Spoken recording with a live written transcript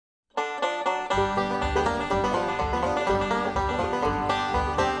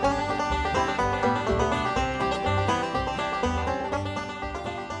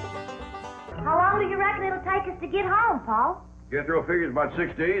Paul? Jethro figures about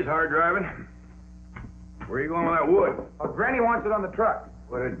 6 days, hard driving. Where are you going with that wood? Granny wants it on the truck.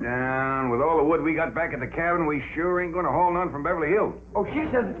 Put it down. With all the wood we got back at the cabin, we sure ain't going to haul none from Beverly Hills. Oh, she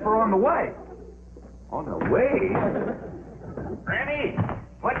says it's for on the way. On the way? Granny,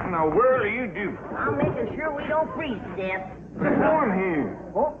 what in the world are you doing? I'm making sure we don't freeze to death. It's warm here.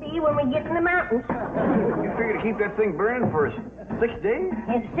 Won't be when we get in the mountains. You figure to keep that thing burning for 6 days?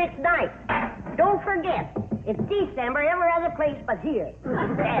 It's 6 nights. Don't forget, it's December every other place but here.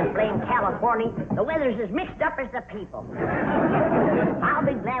 Damn blame California. The weather's as mixed up as the people. I'll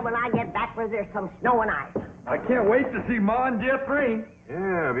be glad when I get back where there's some snow and ice. I can't wait to see Ma and Jethrine.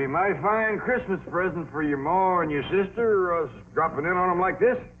 Yeah, it'll be my fine Christmas present for your ma and your sister, or us dropping in on them like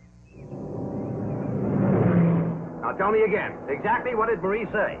this. Now tell me again, exactly what did Marie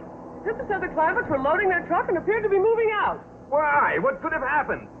say? Sister said the Clampetts were loading their truck and appeared to be moving out. Why? What could have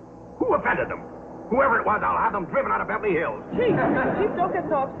happened? Who offended them? Whoever it was, I'll have them driven out of Beverly Hills. Chief, don't get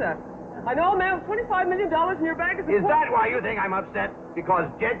so upset. I know a man with $25 million in your bank Is that why you think I'm upset? Because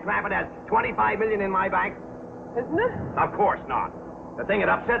Jed Clampett has $25 million in my bank? Isn't it? Of course not. The thing that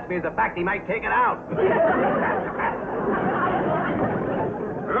upsets me is the fact he might take it out. I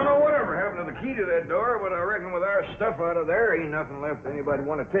don't know whatever happened to the key to that door, but I reckon with our stuff out of there, ain't nothing left anybody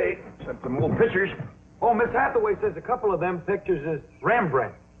want to take, except some old pictures. Oh, Miss Hathaway says a couple of them pictures is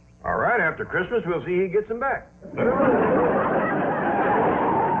Rembrandt. All right, after Christmas, we'll see he gets them back.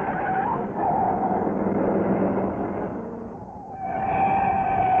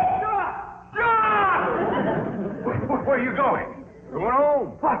 Where are you going? Going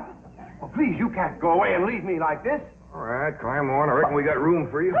home. What? Oh, please, you can't go away and leave me like this. All right, climb on. I reckon we got room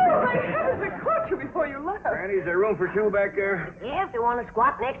for you. Oh, my heavens, we caught you before you left. Granny, is there room for 2 back there? Yeah, if they want to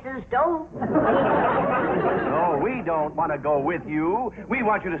squat next to the stove. No, we don't want to go with you. We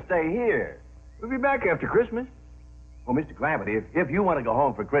want you to stay here. We'll be back after Christmas. Well, Mr. Clampett, if you want to go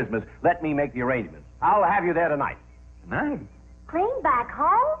home for Christmas, let me make the arrangements. I'll have you there tonight. Tonight? Clean back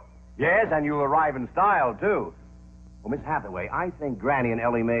home? Yes, and you'll arrive in style, too. Well, Miss Hathaway, I think Granny and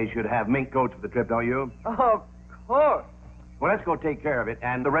Elly May should have mink coats for the trip, don't you? Of course. Well, let's go take care of it,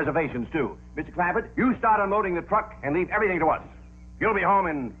 and the reservations, too. Mr. Clampett, you start unloading the truck and leave everything to us. You'll be home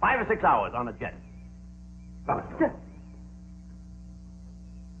in 5 or 6 hours on the jet.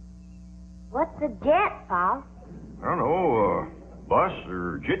 What's a jet, Paul? I don't know, bus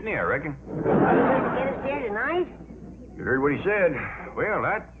or jitney, I reckon. Get us there tonight? You heard what he said. Well,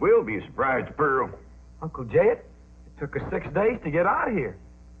 that will be a surprise to Pearl. Uncle Jed, it took us 6 days to get out of here.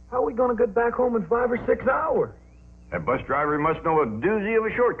 How are we going to get back home in 5 or 6 hours? That bus driver must know a doozy of a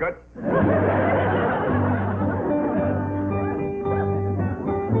shortcut.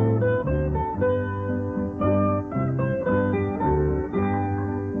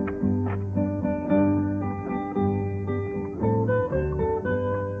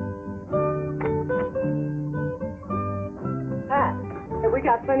 Have we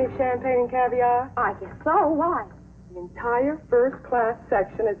got plenty of champagne and caviar? I guess so. Why? The entire first-class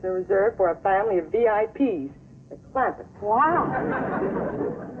section has been reserved for a family of VIPs. The Clampetts. Wow.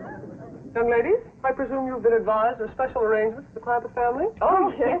 Young ladies, I presume you've been advised of special arrangements for the Clampett family?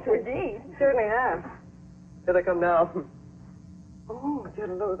 Oh, yes, indeed. Certainly have. Here they come now. Oh, get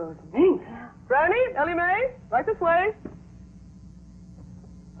a load of those minks. Granny, Elly May, right this way.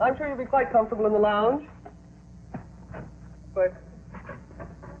 I'm sure you'll be quite comfortable in the lounge. But...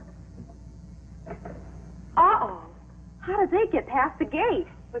 Uh-oh. How did they get past the gate?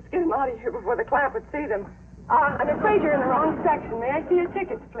 let's get them out of here before the Clampetts see them. I'm afraid you're in the wrong section. May I see your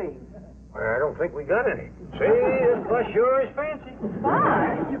tickets, please? Well, I don't think we got any. Say, this bus sure is fancy.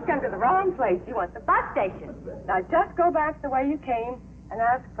 Fine. You've come to the wrong place. You want the bus station. Now, just go back the way you came and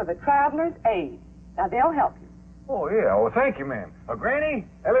ask for the Traveler's Aid. Now, they'll help you. Oh, yeah. Well, thank you, ma'am. Granny,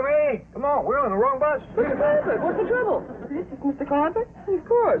 Elly May, come on. We're on the wrong bus. Mr. Clampett, what's the trouble? This is Mr. Clampett? Of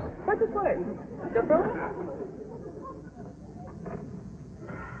course. Right this way. Jethro?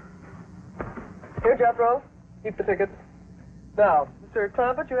 Here, Jethro. Keep the tickets. Now, Mr.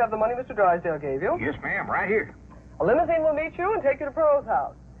 Clampett, you have the money Mr. Drysdale gave you. Yes, ma'am. Right here. A limousine will meet you and take you to Pearl's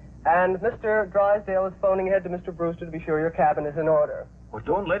house. And Mr. Drysdale is phoning ahead to Mr. Brewster to be sure your cabin is in order. Well,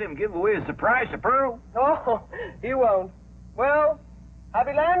 don't let him give away a surprise to Pearl. Oh, he won't. Well,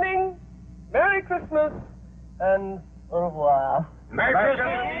 happy landing, Merry Christmas, and au revoir. Merry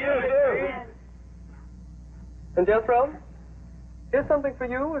Christmas to you, too. And Jethro, here's something for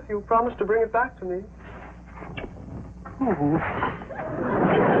you if you promise to bring it back to me.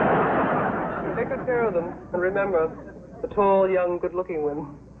 Take good care of them, and remember, the tall, young, good-looking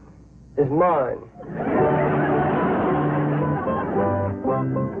one is mine.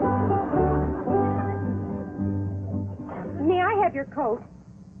 your coat.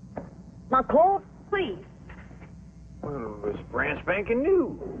 My coat? Please. Well, it's brand spanking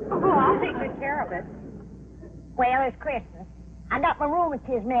new. Oh, I'll take good care of it. Well, it's Christmas. I got my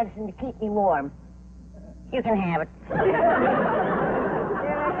rheumatism medicine to keep me warm. You can have it. Your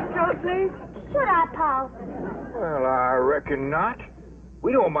coat, please. Should I, Paul? Well, I reckon not.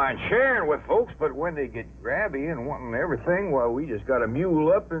 We don't mind sharing with folks, but when they get grabby and wanting everything, well, we just got to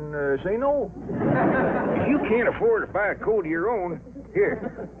mule up and say no. If you can't afford to buy a coat of your own,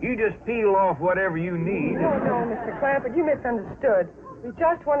 here, you just peel off whatever you need. No, Mr. Clampett, you misunderstood. We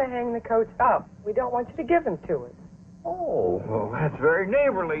just want to hang the coats up. We don't want you to give them to us. Oh, well, that's very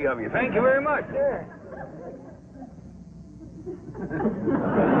neighborly of you. Thank you very much. Sure.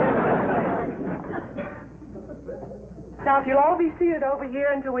 Now, if you'll all be seated over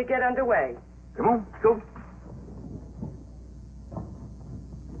here until we get underway. Come on, let's go.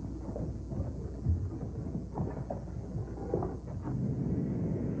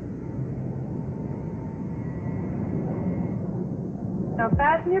 Now,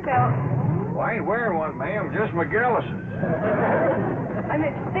 fasten your belt. Well, I ain't wearing one, ma'am, just McGillison's. I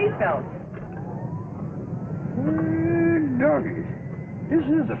meant your seatbelt. Doggies, this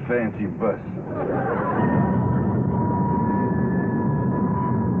is a fancy bus.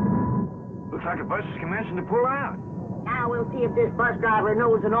 Looks like the bus is commencing to pull out. Now we'll see if this bus driver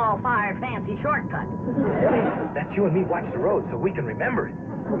knows an all-fired fancy shortcut. That's you and me watch the road so we can remember it.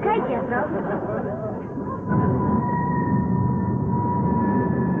 Okay, Jethro.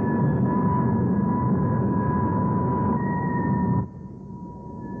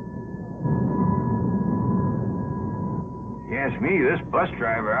 You ask me, this bus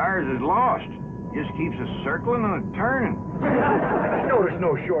driver of ours is lost. Just keeps us circling and turning. You know there's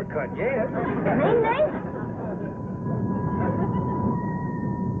no shortcut yet. Ding, ding.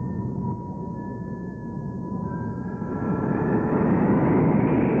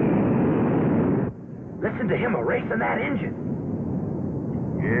 Listen to him erasing that engine.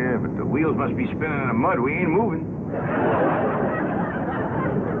 Yeah, but the wheels must be spinning in the mud. We ain't moving.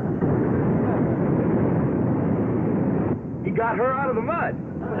 He got her out of the mud.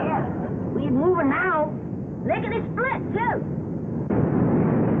 Yeah, we're moving now. Look at it split, too.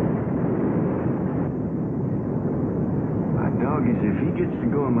 My doggies, if he gets to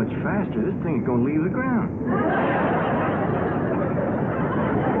going much faster, this thing is going to leave the ground.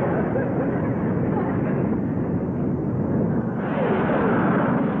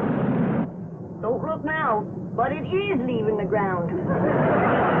 Don't look now, but it is leaving the ground.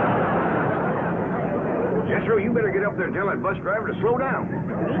 Jethro, you better get up there and tell that bus driver to slow down.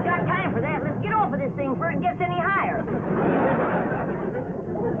 We ain't got time for that. Let's get off of this thing before it gets any higher.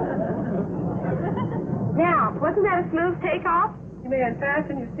 Now, wasn't that a smooth takeoff? You may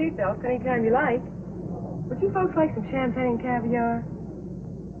unfasten your seatbelts anytime you like. Would you folks like some champagne and caviar?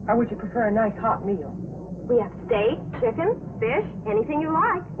 Or would you prefer a nice hot meal? We have steak, chicken, fish, anything you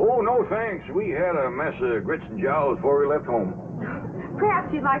like. Oh, no, thanks. We had a mess of grits and jowls before we left home.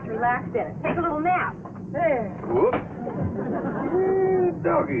 Perhaps you'd like to relax then. Take a little nap. There. Whoop.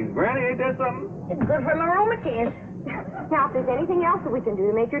 Doggies, Granny, ain't that something? It's good for my rheumatism. Now, if there's anything else that we can do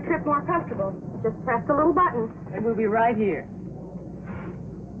to make your trip more comfortable, just press the little button. And we'll be right here.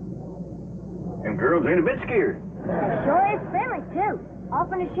 Them girls ain't a bit scared. Sure is friendly, too.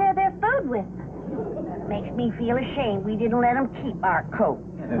 Offering to share their food with us. Makes me feel ashamed we didn't let them keep our coat.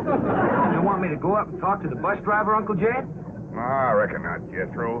 You want me to go up and talk to the bus driver, Uncle Jed? I reckon not,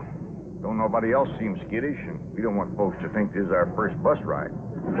 Jethro. Don't nobody else seem skittish, and we don't want folks to think this is our first bus ride.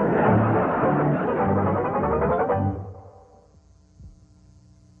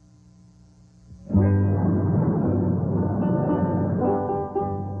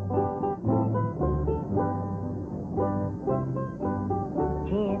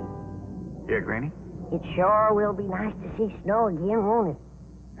 Jed, Yeah, Granny? it sure will be nice to see snow again, won't it?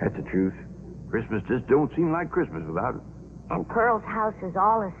 That's the truth. Christmas just don't seem like Christmas without it. And Pearl's house is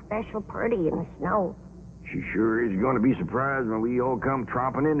all especial pretty in the snow. She sure is going to be surprised when we all come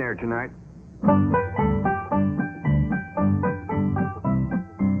tromping in there tonight.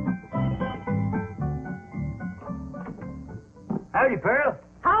 Howdy, Pearl.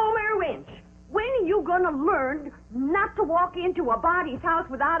 Homer Winch, when are you going to learn not to walk into a body's house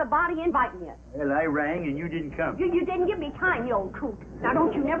without a body inviting you? Well, I rang and you didn't come. You didn't give me time, you old coot. Now,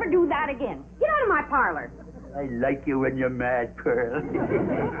 don't you never do that again. Get out of my parlor. I like you when you're mad, Pearl.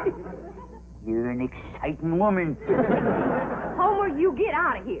 You're an exciting woman. Homer, you get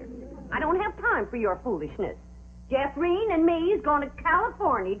out of here. I don't have time for your foolishness. Jethrine and me is going to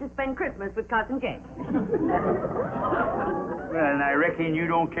California to spend Christmas with Cousin Jane. Well, and I reckon you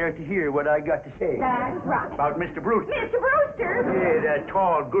don't care to hear what I got to say. That's right. About Mr. Brewster. Mr. Brewster! Yeah, that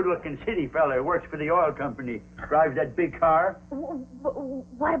tall, good-looking city fella who works for the oil company. Drives that big car.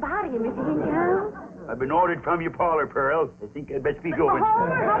 What about him? Is he in town? I've been ordered from your parlor, Pearl. I think I'd best be going.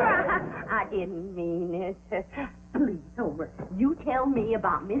 Homer, I didn't mean it. Please, Homer, you tell me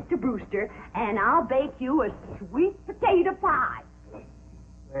about Mr. Brewster, and I'll bake you a sweet potato pie.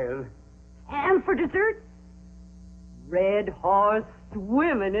 Well, And for dessert, red horse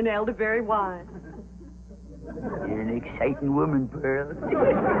swimming in elderberry wine. you're an exciting woman, Pearl.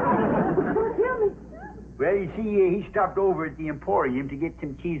 Tell me. Well, you see, he stopped over at the Emporium to get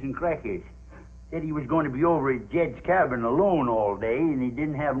some cheese and crackers. Said he was going to be over at Jed's cabin alone all day, and he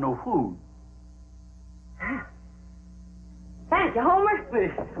didn't have no food. Thank you, Homer.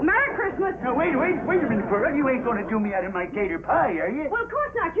 Merry Christmas. Now, wait a minute, Pearl. You ain't going to do me out of my tater pie, are you? Well, of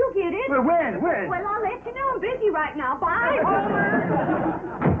course not. You'll get it. Well, when? Well, I'll let you know. I'm busy right now. Bye,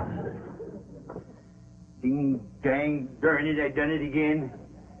 Homer. Ding, dang, darn it, I done it again.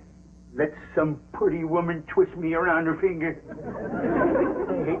 Let some pretty woman twist me around her finger.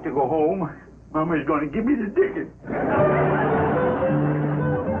 I hate to go home. Mama's going to give me the dickens.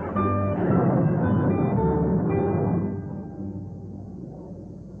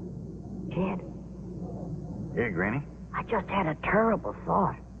 Jed, Hey, Granny. I just had a terrible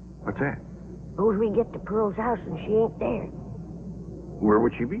thought. What's that? Suppose we get to Pearl's house and she ain't there. Where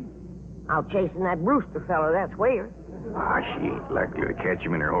would she be? Out chasing that Brewster fella, that's where. Ah, she ain't likely to catch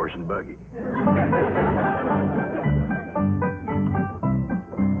him in her horse and buggy.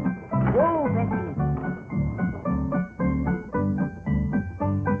 Whoa, Bessie.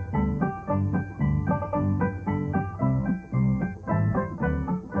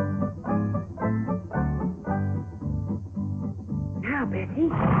 Now, Bessie,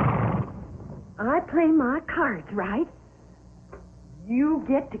 I play my cards right. You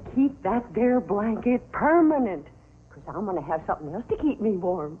get to keep that there blanket permanent. Because I'm going to have something else to keep me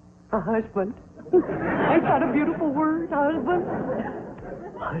warm. A husband. Ain't that a beautiful word, husband?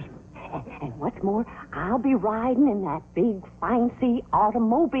 Husband. And what's more, I'll be riding in that big, fancy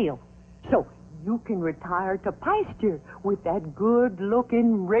automobile. So you can retire to pasture with that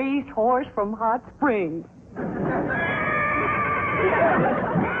good-looking racehorse from Hot Springs.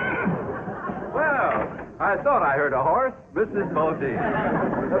 Well, I thought I heard a horse. Mrs. Bodine.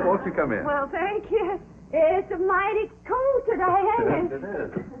 Won't you come in? Well, thank you. It's mighty cold today, ain't it? It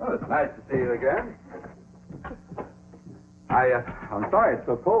is. Oh, it's nice to see you again. I'm sorry it's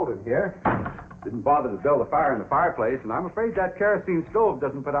so cold in here. Didn't bother to build a fire in the fireplace, and I'm afraid that kerosene stove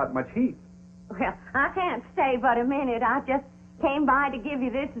doesn't put out much heat. Well, I can't stay but a minute. I just came by to give you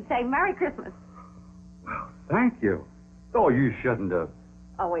this and say Merry Christmas. Thank you. Oh, you shouldn't have.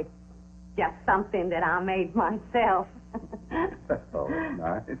 Oh, it's just something that I made myself. Oh,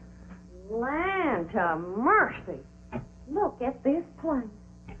 nice. Land to mercy. Look at this place.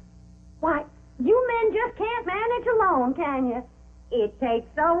 Why, you men just can't manage alone, can you? It takes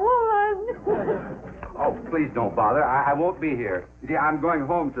a woman. Oh, please don't bother. I won't be here. You see, I'm going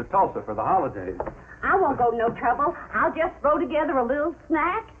home to Tulsa for the holidays. I won't go to no trouble. I'll just throw together a little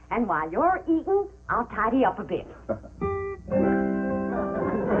snack, and while you're eating, I'll tidy up a bit.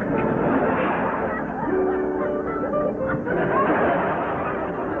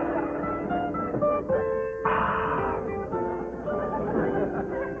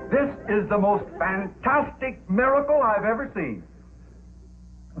 This is the most fantastic miracle I've ever seen.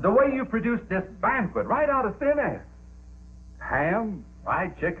 The way you produced this banquet right out of thin air. Ham,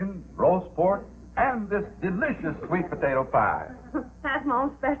 fried chicken, roast pork, and this delicious sweet potato pie. That's my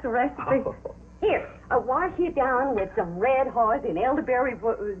own special recipe. Here, wash it down with some red horse and elderberry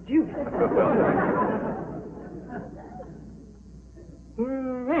juice.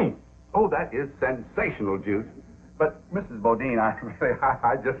 Mm-hmm. Oh, that is sensational juice. But, Mrs. Bodine,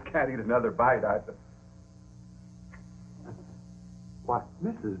 I just can't eat another bite. What,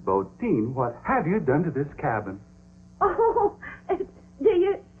 Mrs. Bodine, what have you done to this cabin? Oh, do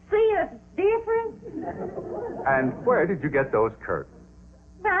you see a difference? And where did you get those curtains?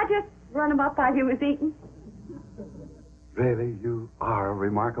 I just run them up while you was eating. Really, you are a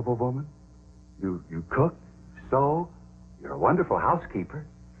remarkable woman. You cook, sew, you're a wonderful housekeeper.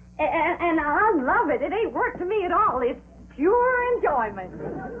 And I love it. It ain't work to me at all. It's pure enjoyment.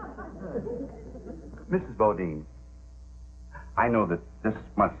 Mrs. Bodine, I know that this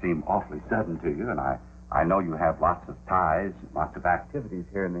must seem awfully sudden to you, and I know you have lots of ties, lots of activities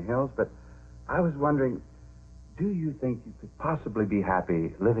here in the hills, but I was wondering, do you think you could possibly be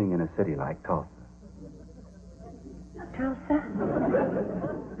happy living in a city like Tulsa? Tulsa?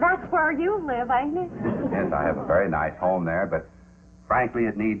 That's where you live, ain't it? Yes, I have a very nice home there, but frankly,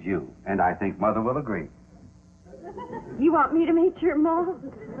 it needs you, and I think Mother will agree. You want me to meet your mother?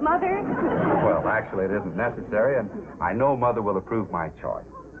 Well, actually, it isn't necessary, and I know Mother will approve my choice.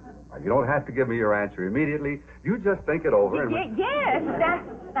 You don't have to give me your answer immediately. You just think it over. And Yes,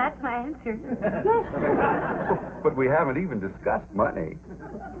 that's my answer. Yes. But we haven't even discussed money.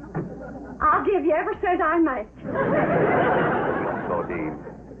 I'll give you every cent I make. So, Dean,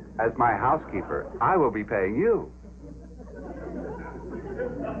 as my housekeeper, I will be paying you.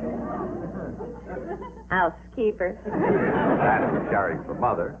 Housekeeper. That's caring for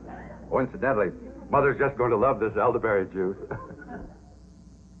Mother. Oh, incidentally, Mother's just going to love this elderberry juice.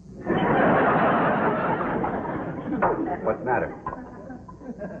 What's the matter?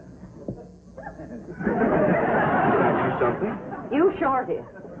 Did I do something? You sure did.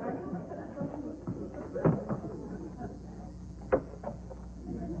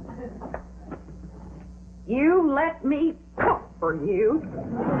 You let me cook for you.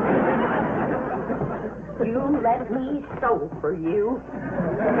 You let me sew for you.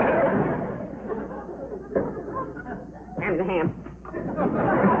 And the ham.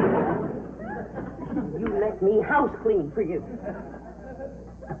 You let me house clean for you.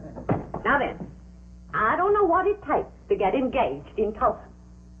 Now then, I don't know what it takes to get engaged in Tulsa,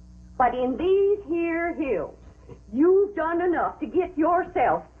 but in these here hills, you've done enough to get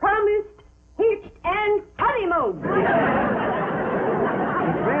yourself promised, hitched, and honeymooned.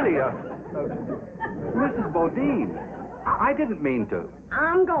 Really, Mrs. Bodine, I didn't mean to.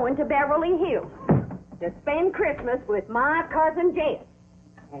 I'm going to Beverly Hills to spend Christmas with my cousin Jed.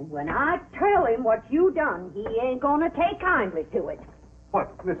 And when I tell him what you done, he ain't gonna take kindly to it.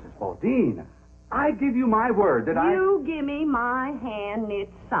 What, Mrs. Bodine? I give you my word that You give me my hand-knit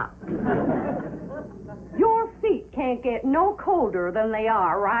socks. Your feet can't get no colder than they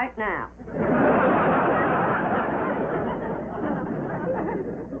are right now.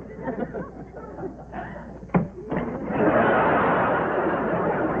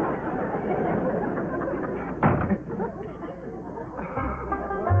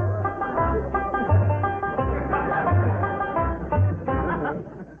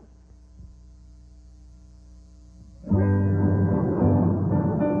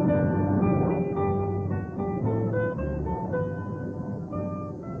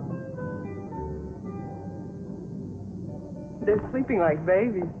 They're sleeping like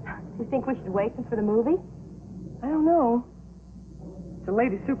babies. You think we should wake them for the movie? I don't know. It's a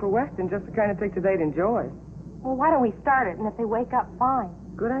lady super western, just the kind of picture they'd enjoy. Well, why don't we start it, and if they wake up, fine.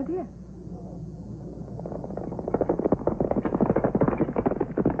 Good idea.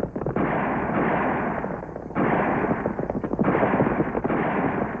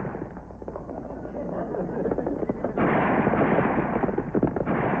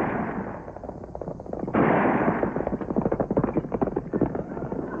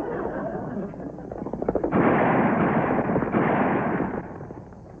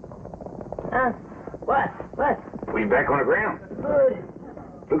 What? We back on the ground. Good.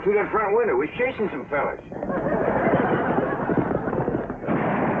 Look through that front window. We're chasing some fellas.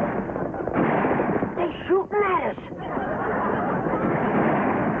 They're shooting at us.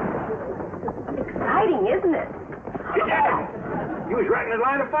 Exciting, isn't it? Yeah. He was right in the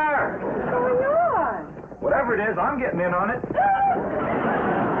line of fire. What's going on? Whatever it is, I'm getting in on it.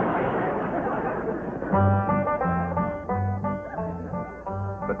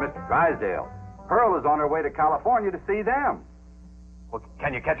 But, Mr. Drysdale, Pearl is on her way to California to see them. Well,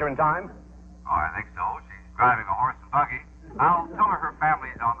 can you catch her in time? Oh, I think so. She's driving a horse and buggy. I'll tell her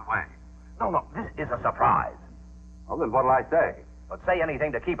family's on the way. No, this is a surprise. Well, then what'll I say? But say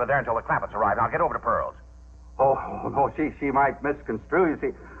anything to keep her there until the Clampetts arrive, and I'll get over to Pearl's. Oh, no, she might misconstrue. You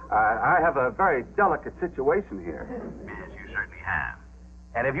see, I have a very delicate situation here. Yes, you certainly have.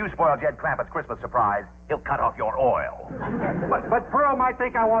 And if you spoil Jed Clampett's Christmas surprise, he'll cut off your oil. But Pearl might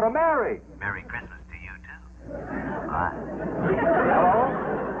think I want to marry. Merry Christmas to you, too.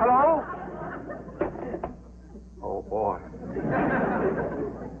 Hello? Oh, boy.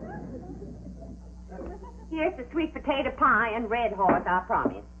 Here's the sweet potato pie and red horse, I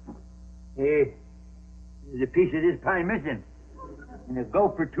promise. Hey, there's a piece of this pie missing. And a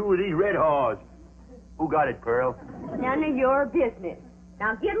gulp or two of these red haws. Who got it, Pearl? None of your business.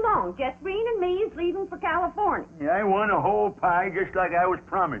 Now get along. Jethrine and me is leaving for California. Yeah, I won a whole pie just like I was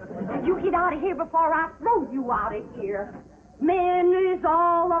promised. Now you get out of here before I throw you out of here. Men is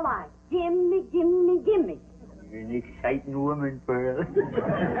all alike. Gimme, gimme, gimme. You're an exciting woman, Pearl.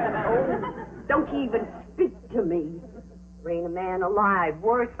 Don't you even speak to me. There ain't a man alive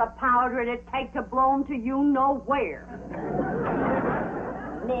worth the powder it'd take to blow him to you nowhere.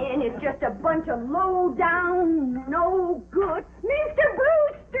 Man, it's just a bunch of low-down, no-good Mr.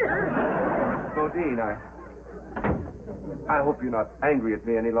 Brewster! Bodine, I hope you're not angry at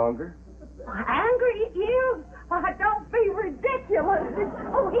me any longer. Angry at you? Don't be ridiculous.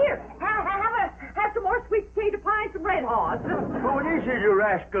 Oh, here, have some more sweet potato pie and some Red Hot. Oh, this is a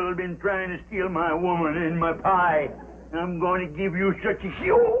rascal been trying to steal my woman and my pie. I'm going to give you such a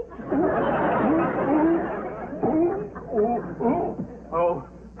show. Oh,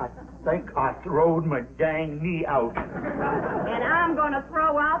 I think I throwed my dang knee out. And I'm going to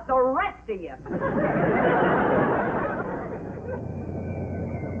throw out the rest of you.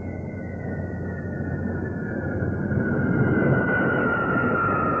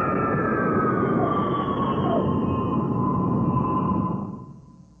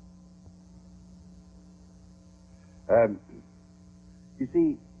 You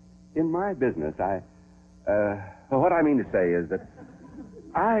see, in my business, what I mean to say is that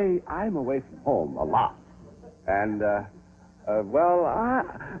I'm away from home a lot. And, I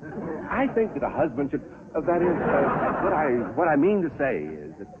think that a husband should, that is, what I mean to say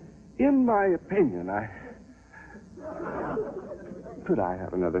is that, in my opinion, could I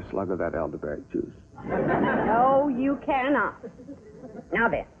have another slug of that elderberry juice? No, you cannot. Now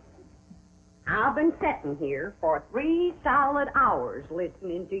then, I've been sitting here for 3 solid hours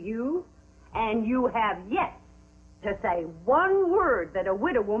listening to you, and you have yet to say one word that a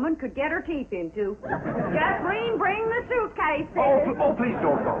widow woman could get her teeth into. Jethrine, bring the suitcase. Oh, please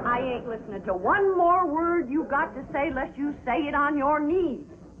don't go. I ain't listening to one more word you got to say unless you say it on your knees.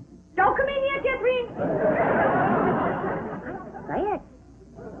 Don't come in yet, Jethrine. Say it.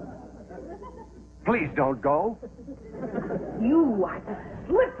 Please don't go. You are the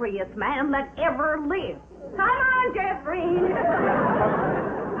slipperiest man that ever lived. Come on, Jethrine.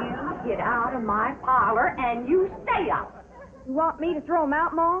 You get out of my parlor and you stay out. You want me to throw him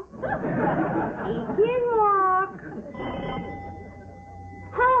out, Ma? He can walk.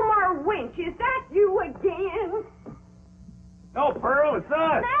 Homer Winch, is that you again? No, Pearl, it's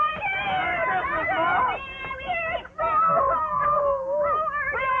us.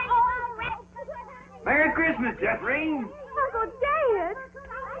 Merry Christmas, Jethrine. Uncle Dad.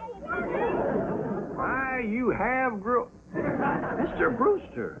 Why, you have Mr.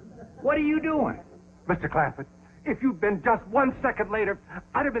 Brewster, what are you doing? Mr. Clampett, if you'd been just 1 second later,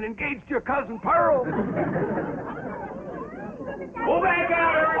 I'd have been engaged to your cousin Pearl. Go back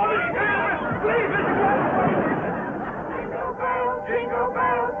out, everybody. Please, Mr. Clampett. Jingle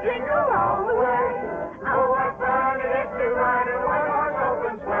bells, jingle all the way. Oh, what fun it is to ride in a one-horse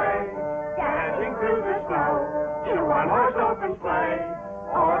open sleigh. Dashing through the snow in a one-horse open sleigh.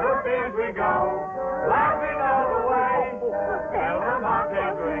 O'er the fields we go, laughing all the way. Tell the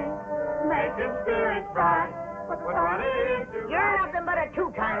mocktails ring, making spirits bright. What fun it is to You're nothing but a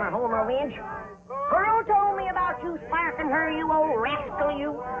two-timer, Homer Winch. Pearl told me about you sparking her, you old rascal,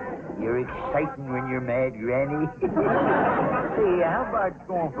 you. You're exciting when you're mad, Granny. Say, how about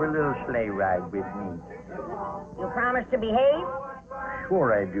going for a little sleigh ride with me? You promise to behave?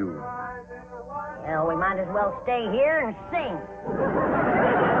 Sure I do. Well, we might as well stay here and sing.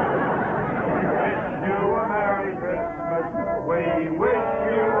 Wish you a Merry Christmas. We wish